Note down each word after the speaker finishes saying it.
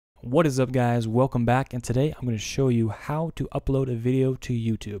What is up, guys? Welcome back, and today I'm going to show you how to upload a video to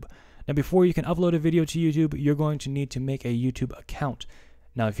YouTube. Now, before you can upload a video to YouTube, you're going to need to make a YouTube account.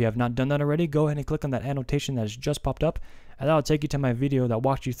 Now, if you have not done that already, go ahead and click on that annotation that has just popped up, and that'll take you to my video that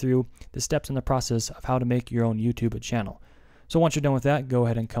walks you through the steps in the process of how to make your own YouTube channel. So once you're done with that, go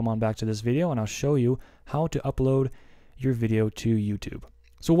ahead and come on back to this video, and I'll show you how to upload your video to YouTube.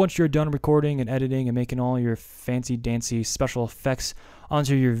 So once you're done recording and editing and making all your fancy dancy special effects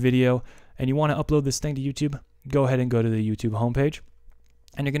onto your video and you want to upload this thing to YouTube, go ahead and go to the YouTube homepage.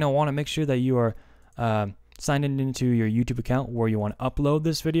 And you're going to want to make sure that you are signed into your YouTube account where you want to upload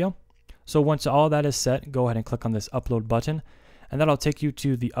this video. So once all that is set, go ahead and click on this upload button, and that'll take you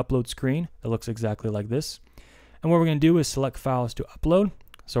to the upload screen. It looks exactly like this. And what we're going to do is select files to upload.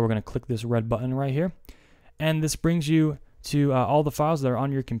 So we're going to click this red button right here, and this brings you to all the files that are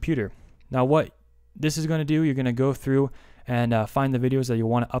on your computer. Now what this is going to do, you're going to go through and find the videos that you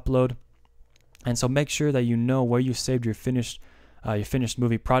want to upload, and so make sure that you know where you saved your finished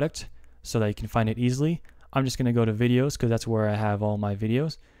movie product so that you can find it easily. I'm just going to go to videos because that's where I have all my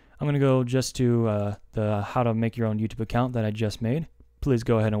videos. I'm going to go just to the how to make your own YouTube account that I just made. Please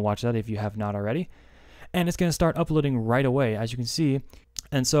go ahead and watch that if you have not already. And it's going to start uploading right away, as you can see.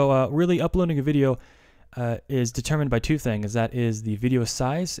 And so really uploading a video is determined by two things. That is the video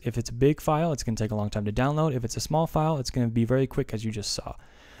size. If it's a big file, it's going to take a long time to download. If it's a small file, it's going to be very quick, as you just saw.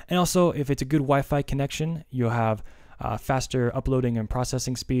 And also, if it's a good Wi-Fi connection, you'll have faster uploading and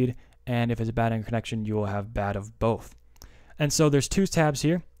processing speed. And if it's a bad connection, you will have bad of both. And so there's two tabs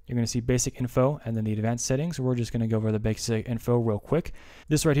here. You're going to see basic info and then the advanced settings. We're just going to go over the basic info real quick.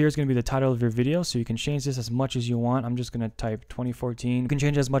 This right here is going to be the title of your video, so you can change this as much as you want. I'm just going to type 2014. You can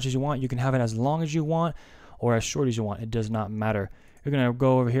change it as much as you want. You can have it as long as you want or as short as you want. It does not matter. You're going to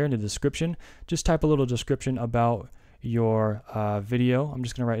go over here in the description. Just type a little description about your video. I'm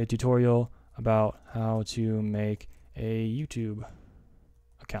just going to write a tutorial about how to make a YouTube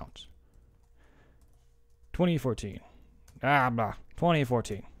account. 2014.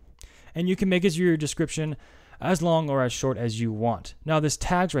 2014. And you can make it your description as long or as short as you want. Now this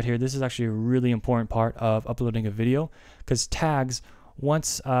tags right here, this is actually a really important part of uploading a video, because tags,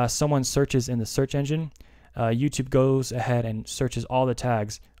 once someone searches in the search engine, YouTube goes ahead and searches all the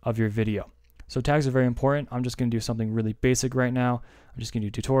tags of your video. So tags are very important. I'm just going to do something really basic right now. I'm just going to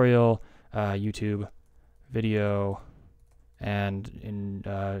do tutorial, YouTube, video, and in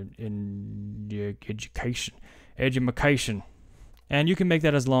education. And you can make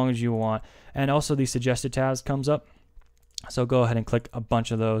that as long as you want. And also the suggested tabs comes up. So go ahead and click a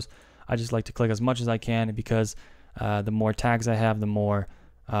bunch of those. I just like to click as much as I can because the more tags I have, the more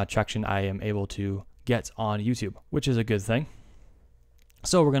traction I am able to get on YouTube, which is a good thing.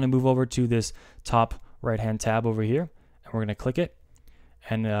 So we're going to move over to this top right-hand tab over here, and we're going to click it.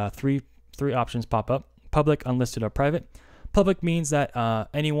 And three options pop up: public, unlisted, or private. Public means that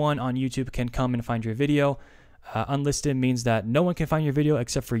anyone on YouTube can come and find your video. Unlisted means that no one can find your video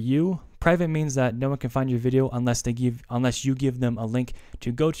except for you. Private means that no one can find your video unless you give them a link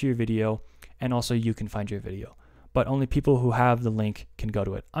to go to your video, and also you can find your video. But only people who have the link can go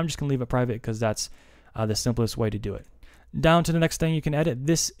to it. I'm just gonna leave it private because that's the simplest way to do it. Down to the next thing you can edit.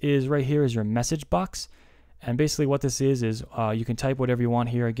 This is right here is your message box, and basically what this is you can type whatever you want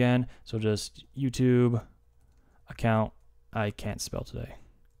here again. So just YouTube account. I can't spell today.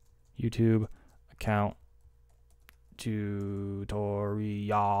 YouTube account tutorial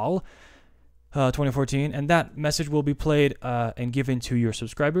 2014, and that message will be played and given to your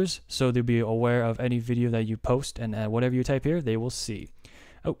subscribers, so they'll be aware of any video that you post, and whatever you type here they will see.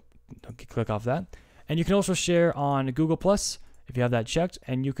 Oh, don't click off that. And you can also share on Google Plus if you have that checked,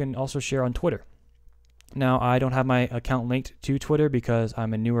 and you can also share on Twitter. Now I don't have my account linked to Twitter because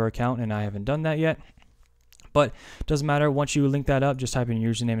I'm a newer account and I haven't done that yet, but it doesn't matter. Once you link that up, just type in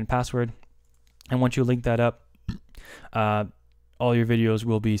your username and password, and once you link that up, all your videos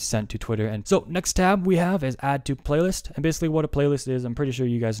will be sent to Twitter. And so next tab we have is add to playlist. And basically what a playlist is, I'm pretty sure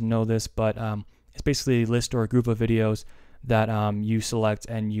you guys know this, but it's basically a list or a group of videos that you select,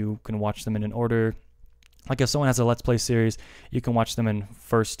 and you can watch them in an order. Like if someone has a Let's Play series, you can watch them in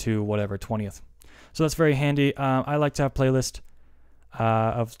first to whatever 20th. So that's very handy. I like to have playlist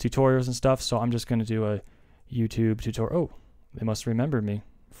of tutorials and stuff, so I'm just going to do a YouTube tutorial. Oh, they must remember me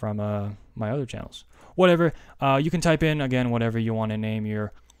from my other channels. Whatever, you can type in again whatever you want to name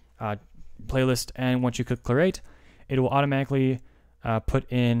your playlist, and once you click create, it will automatically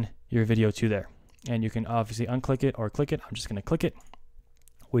put in your video to there. And you can obviously unclick it or click it. I'm just going to click it,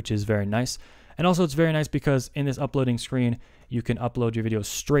 which is very nice. And also it's very nice because in this uploading screen you can upload your videos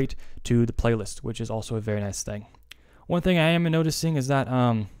straight to the playlist, which is also a very nice thing. One thing I am noticing is that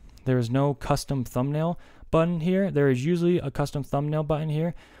there is no custom thumbnail button here. There is usually a custom thumbnail button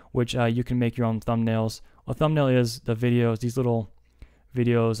here, which you can make your own thumbnails. A thumbnail is the videos, these little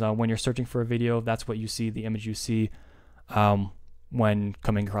videos. When you're searching for a video, that's what you see, the image you see when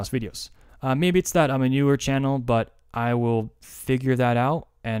coming across videos. Maybe it's that I'm a newer channel, but I will figure that out,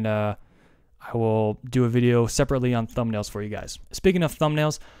 and I will do a video separately on thumbnails for you guys. Speaking of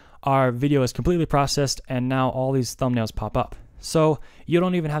thumbnails, our video is completely processed, and now all these thumbnails pop up. So you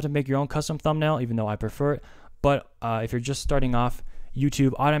don't even have to make your own custom thumbnail, even though I prefer it. But if you're just starting off,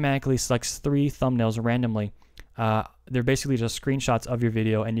 YouTube automatically selects 3 thumbnails randomly. They're basically just screenshots of your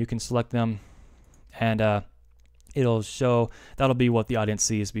video, and you can select them, and it'll show, that'll be what the audience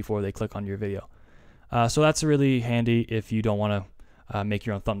sees before they click on your video. So that's really handy if you don't want to make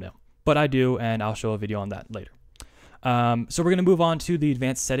your own thumbnail. But I do, and I'll show a video on that later. So we're going to move on to the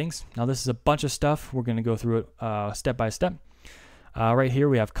advanced settings. Now this is a bunch of stuff. We're going to go through it step by step. Right here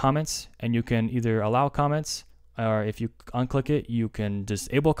we have comments, and you can either allow comments, or if you unclick it, you can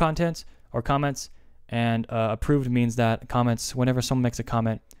disable content or comments. And approved means that comments, whenever someone makes a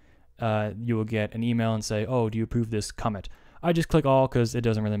comment, you will get an email and say, oh, do you approve this comment? I just click all because it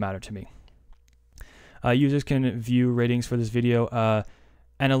doesn't really matter to me. Users can view ratings for this video.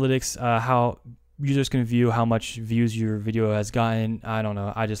 Analytics, how users can view how much views your video has gotten. I don't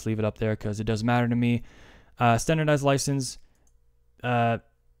know. I just leave it up there because it doesn't matter to me. Standardized license.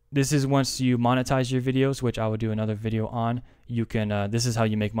 This is once you monetize your videos, which I will do another video on. You can. This is how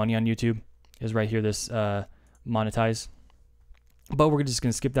you make money on YouTube. Is right here. This monetize. But we're just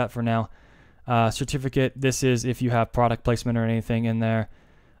gonna skip that for now. Certificate. This is if you have product placement or anything in there.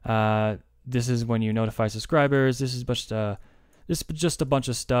 This is when you notify subscribers. This is just a bunch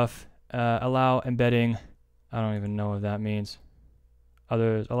of stuff. Allow embedding. I don't even know what that means.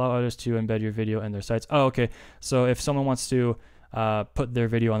 Allow others to embed your video in their sites. Oh, okay. So if someone wants to put their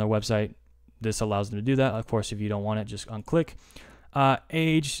video on their website, this allows them to do that. Of course, if you don't want it, just unclick.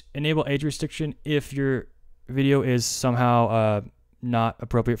 Age. Enable age restriction. If your video is somehow not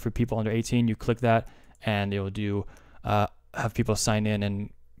appropriate for people under 18, you click that, and it will do have people sign in and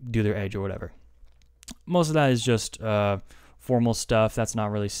do their age or whatever. Most of that is just formal stuff. That's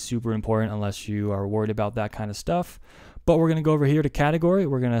not really super important unless you are worried about that kind of stuff. But we're going to go over here to category.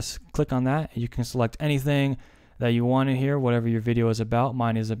 We're going to click on that. You can select anything that you want in here, whatever your video is about.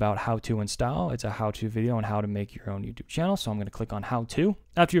 Mine is about how to and style. It's a how-to video on how to make your own YouTube channel. So I'm going to click on how to.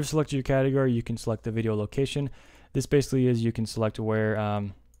 After you've selected your category, you can select the video location. This basically is you can select where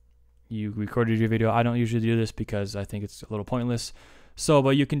you recorded your video. I don't usually do this because I think it's a little pointless. So,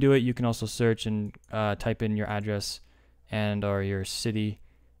 but you can do it. You can also search and type in your address and or your city,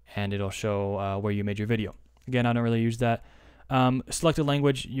 and it'll show where you made your video. Again, I don't really use that. Select a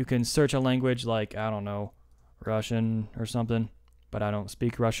language. You can search a language like, I don't know, Russian or something, but I don't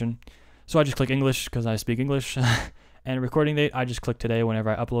speak Russian. So I just click English because I speak English. And recording date, I just click today whenever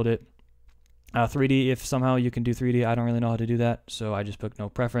I upload it. 3D, if somehow you can do 3D, I don't really know how to do that, so I just put no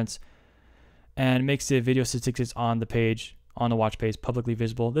preference. And makes the video statistics on the page, on the watch page, publicly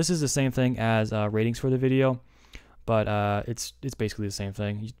visible. This is the same thing as ratings for the video, but it's basically the same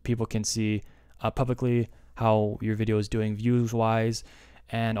thing. People can see publicly how your video is doing views wise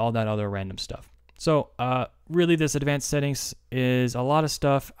and all that other random stuff. So really this advanced settings is a lot of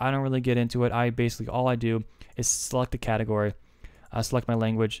stuff. I don't really get into it. All I do is select a category, select my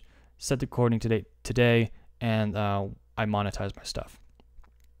language, set the recording date today, and I monetize my stuff.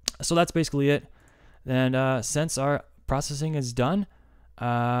 So that's basically it. And since our processing is done,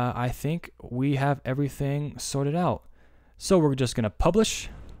 I think we have everything sorted out. So we're just gonna publish,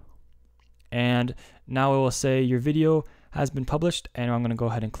 and now it will say your video has been published, and I'm gonna go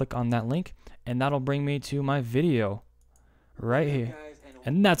ahead and click on that link, and that'll bring me to my video right here.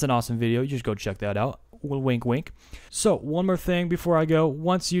 And that's an awesome video. You just go check that out. Wink, wink. So one more thing before I go.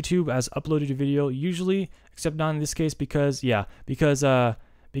 Once YouTube has uploaded your video, usually, except not in this case because the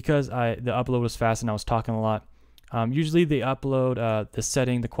upload was fast and I was talking a lot. Usually they upload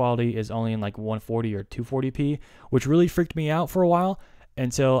the quality is only in like 140 or 240p, which really freaked me out for a while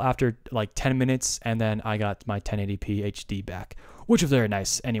until after like 10 minutes, and then I got my 1080p HD back, which was very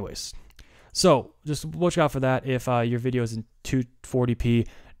nice anyways. So just watch out for that. If your video is in 240p,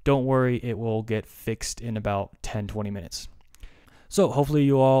 don't worry, it will get fixed in about 10-20 minutes. So hopefully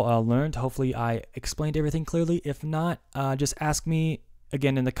you all learned. Hopefully I explained everything clearly. If not, just ask me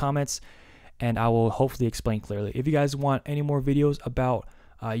again in the comments, and I will hopefully explain clearly. If you guys want any more videos about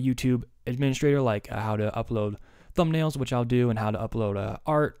YouTube Administrator, like how to upload thumbnails, which I'll do, and how to upload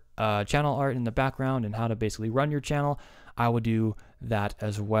art, channel art in the background, and how to basically run your channel, I will do that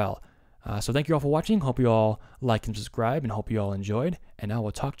as well. So thank you all for watching. Hope you all like and subscribe, and hope you all enjoyed. And I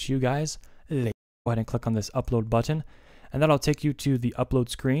will talk to you guys later. Go ahead and click on this upload button, and that'll take you to the upload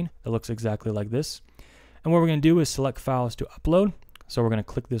screen that looks exactly like this. And what we're going to do is select files to upload. So we're going to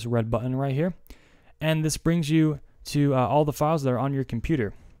click this red button right here, and this brings you to all the files that are on your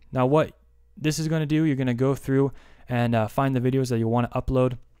computer. Now what this is going to do, you're going to go through and find the videos that you want to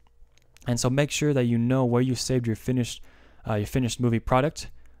upload. And so make sure that you know where you saved your finished movie product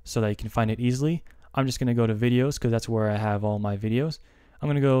so that you can find it easily. I'm just going to go to videos because that's where I have all my videos. I'm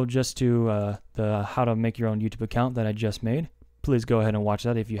going to go just to the how to make your own YouTube account that I just made. Please go ahead and watch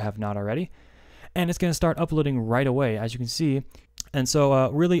that if you have not already. And it's going to start uploading right away, as you can see. And so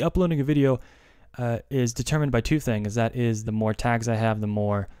really uploading a video is determined by two things. That is, the more tags I have, the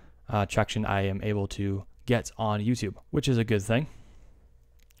more traction I am able to get on YouTube, which is a good thing.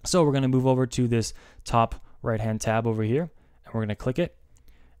 So we're going to move over to this top right hand tab over here, and we're going to click it,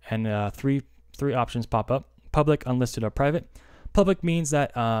 and three options pop up: public, unlisted, or private. Public means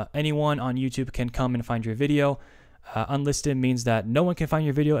that anyone on YouTube can come and find your video. Unlisted means that no one can find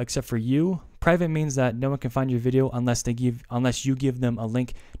your video except for you. Private means that no one can find your video unless you give them a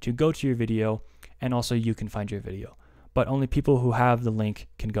link to go to your video, and also you can find your video. But only people who have the link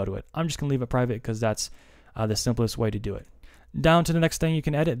can go to it. I'm just gonna leave it private because that's the simplest way to do it. Down to the next thing you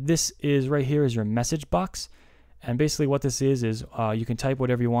can edit. This is right here is your message box. And basically what this is you can type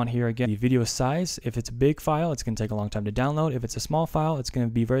whatever you want here. Again, the video size, if it's a big file, it's going to take a long time to download. If it's a small file, it's going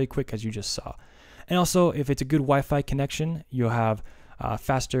to be very quick, as you just saw. And also, if it's a good Wi-Fi connection, you'll have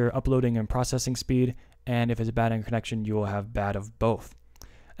faster uploading and processing speed. And if it's a bad connection, you will have bad of both.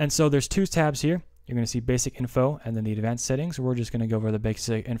 And so there's two tabs here. You're going to see basic info and then the advanced settings. We're just going to go over the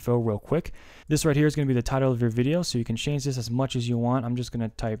basic info real quick. This right here is going to be the title of your video, so you can change this as much as you want. I'm just going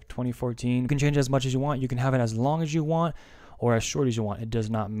to type 2014. You can change it as much as you want. You can have it as long as you want or as short as you want. It does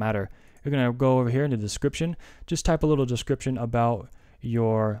not matter. You're going to go over here in the description. Just type a little description about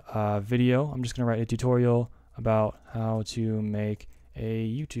your video. I'm just going to write a tutorial about how to make a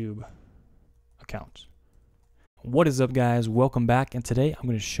YouTube account. What is up, guys? Welcome back, and today I'm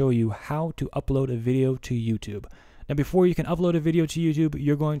going to show you how to upload a video to YouTube. Now before you can upload a video to YouTube,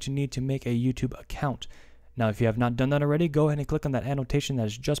 you're going to need to make a YouTube account. Now if you have not done that already, go ahead and click on that annotation that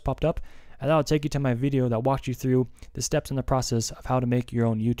has just popped up, and that'll take you to my video that walks you through the steps in the process of how to make your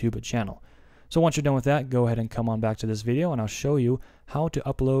own YouTube channel. So once you're done with that, go ahead and come on back to this video and I'll show you how to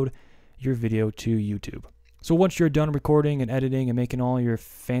upload your video to YouTube. So once you're done recording and editing and making all your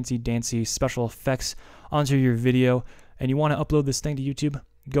fancy dancy special effects onto your video and you want to upload this thing to YouTube,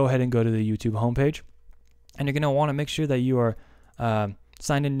 go ahead and go to the YouTube homepage. And you're going to want to make sure that you are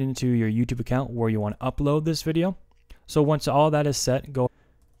signed into your YouTube account where you want to upload this video. So once all that is set, go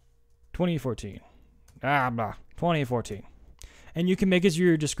 2014. 2014. And you can make it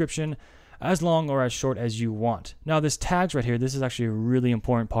your description as long or as short as you want. Now this tags right here, this is actually a really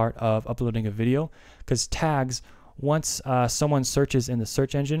important part of uploading a video, because tags, once someone searches in the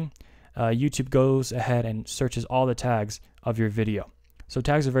search engine, YouTube goes ahead and searches all the tags of your video. So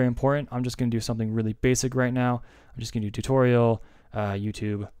tags are very important. I'm just going to do something really basic right now. I'm just going to do tutorial,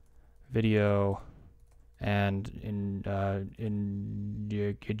 YouTube, video, and in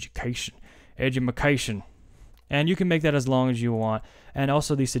education. And you can make that as long as you want. And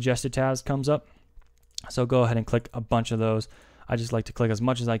also the suggested tabs comes up. So go ahead and click a bunch of those. I just like to click as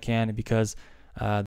much as I can because